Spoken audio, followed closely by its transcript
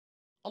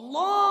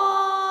Allahu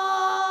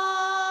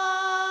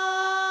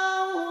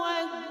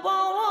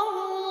Akbar,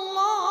 Allahu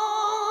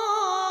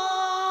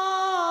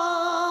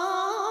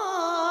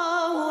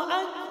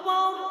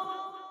Akbar.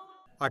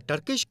 A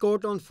Turkish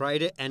court on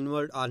Friday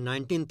annulled a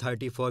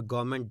 1934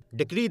 government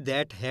decree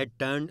that had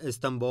turned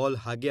Istanbul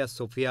Hagia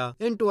Sophia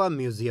into a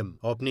museum,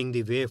 opening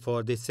the way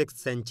for the 6th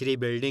century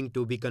building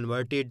to be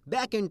converted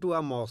back into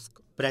a mosque.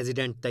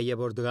 President Tayyip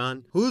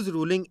Erdogan, whose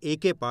ruling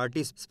AK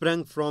party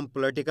sprung from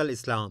political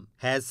Islam,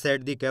 has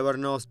said the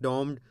cavernous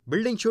domed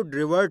building should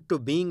revert to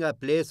being a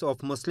place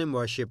of Muslim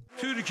worship.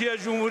 Türkiye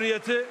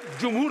Cumhuriyeti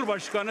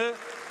Cumhurbaşkanı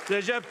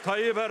Recep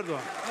Tayyip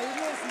Erdoğan.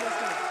 Hayırlı olsun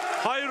başkanım.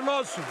 Hayırlı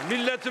olsun.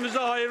 Milletimize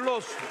hayırlı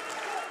olsun.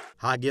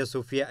 Hagia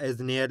Sophia is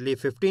nearly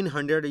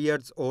 1500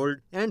 years old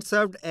and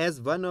served as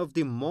one of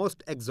the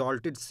most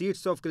exalted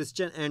seats of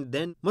Christian and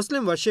then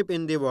Muslim worship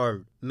in the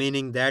world,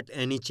 meaning that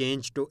any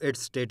change to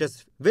its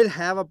status will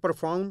have a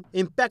profound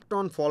impact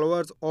on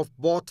followers of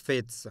both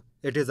faiths.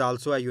 It is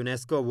also a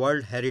UNESCO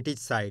World Heritage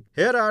Site.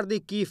 Here are the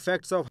key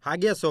facts of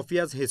Hagia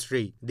Sophia's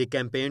history, the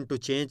campaign to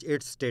change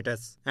its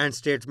status, and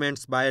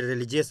statements by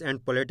religious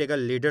and political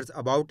leaders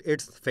about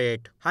its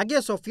fate.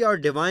 Hagia Sophia, or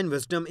Divine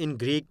Wisdom in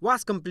Greek,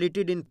 was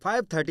completed in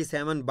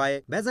 537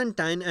 by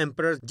Byzantine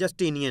Emperor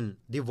Justinian.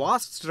 The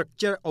vast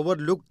structure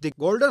overlooked the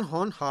Golden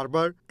Horn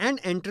harbor and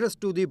enters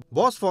to the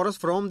Bosphorus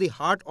from the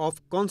heart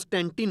of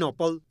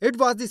Constantinople. It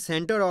was the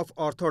center of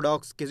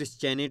Orthodox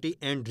Christianity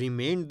and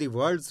remained the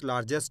world's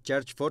largest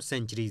church for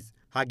centuries.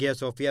 Hagia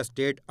Sophia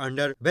stayed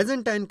under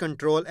Byzantine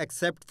control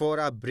except for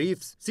a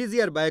brief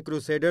seizure by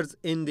Crusaders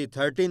in the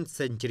 13th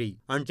century,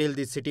 until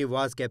the city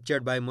was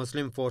captured by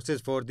Muslim forces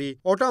for the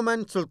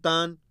Ottoman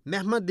Sultan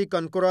Mehmed the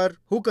Conqueror,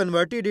 who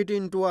converted it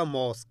into a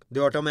mosque.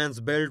 The Ottomans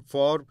built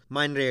 4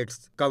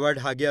 minarets, covered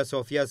Hagia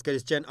Sophia's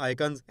Christian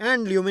icons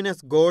and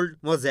luminous gold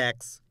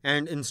mosaics,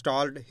 and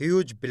installed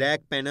huge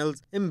black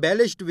panels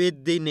embellished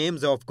with the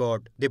names of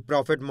God, the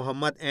Prophet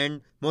Muhammad,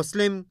 and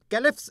Muslim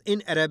caliphs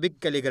in Arabic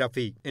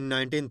calligraphy. In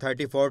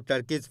 1934,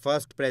 Turkey's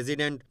first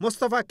president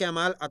Mustafa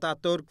Kemal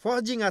Atatürk,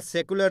 forging a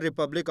secular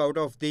republic out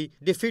of the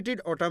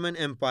defeated Ottoman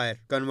Empire,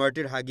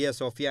 converted Hagia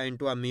Sophia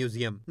into a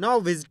museum, now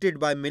visited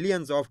by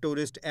millions of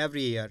tourists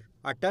every year.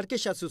 A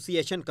Turkish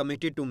association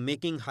committed to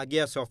making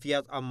Hagia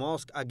Sophia a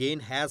mosque again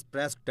has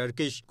pressed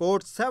Turkish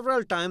courts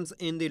several times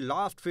in the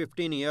last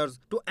 15 years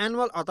to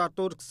annul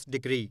Atatürk's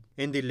decree.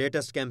 In the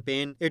latest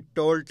campaign, it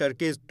told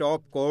Turkey's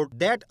top court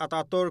that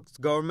Atatürk's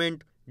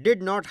government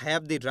did not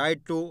have the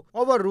right to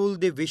overrule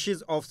the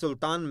wishes of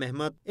Sultan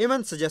Mehmed,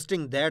 even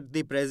suggesting that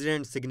the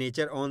president's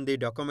signature on the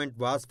document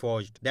was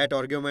forged. That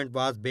argument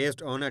was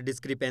based on a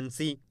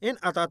discrepancy in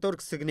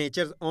Atatürk's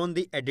signatures on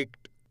the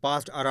edict,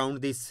 passed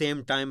around the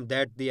same time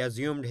that they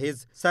assumed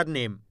his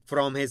surname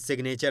from his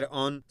signature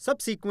on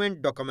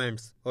subsequent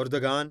documents.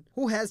 Erdogan,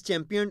 who has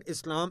championed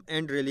Islam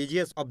and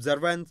religious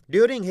observance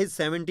during his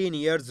 17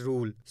 years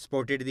rule,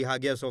 supported the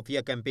Hagia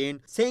Sophia campaign,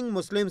 saying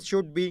Muslims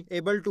should be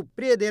able to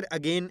pray there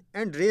again,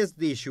 and raised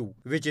the issue,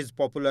 which is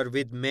popular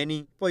with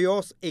many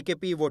pious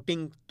AKP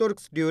voting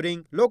Turks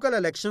during local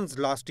elections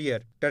last year.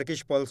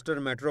 Turkish pollster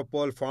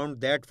Metropole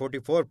found that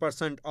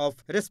 44% of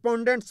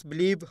respondents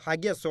believe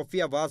Hagia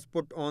Sophia was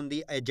put on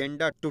the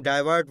agenda to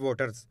divert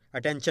voters'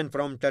 attention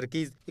from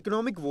Turkey's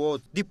economic woes.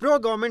 The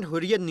pro-government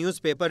Hurriyet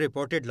newspaper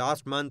reported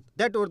last month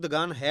that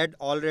Erdogan had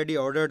already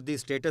ordered the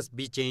status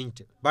be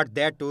changed, but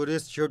that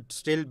tourists should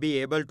still be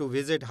able to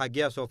visit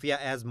Hagia Sophia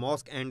as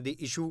mosque and the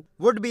issue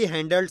would be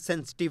handled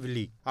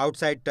sensitively.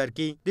 Outside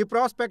Turkey, the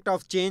prospect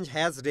of change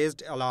has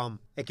raised alarm.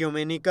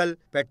 Ecumenical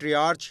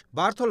Patriarch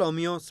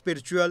Bartholomew,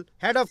 spiritual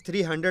head of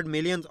 300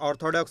 million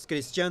Orthodox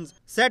Christians,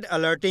 said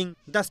alerting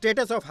the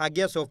status of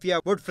Hagia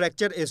Sophia would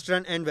fracture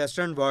Eastern and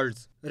Western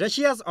worlds.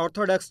 Russia's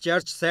Orthodox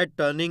Church said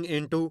turning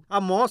into a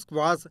mosque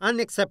was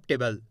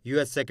unacceptable.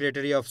 US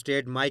Secretary of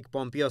State Mike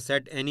Pompeo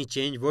said any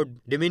change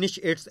would diminish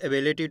its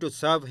ability to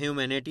serve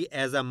humanity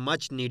as a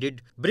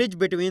much-needed bridge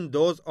between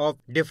those of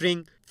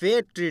differing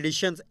faith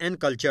traditions and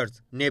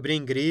cultures.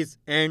 Neighboring Greece,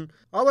 an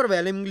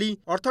overwhelmingly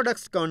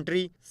Orthodox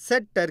country,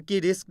 said Turkey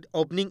risked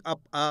opening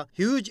up a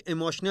huge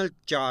emotional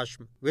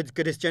chasm with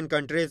Christian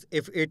countries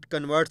if it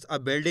converts a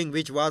building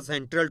which was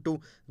central to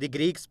the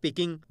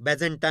Greek-speaking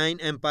Byzantine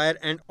Empire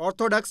and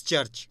Orthodox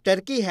Church.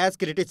 Turkey has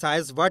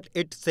criticized what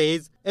it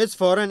says is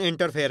foreign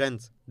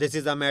interference. This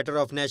is a matter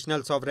of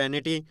national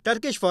sovereignty.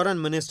 Turkish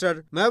Foreign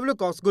Minister Mevlut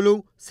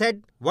Cavusoglu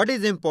said what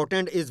is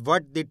important is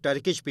what the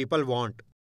Turkish people want.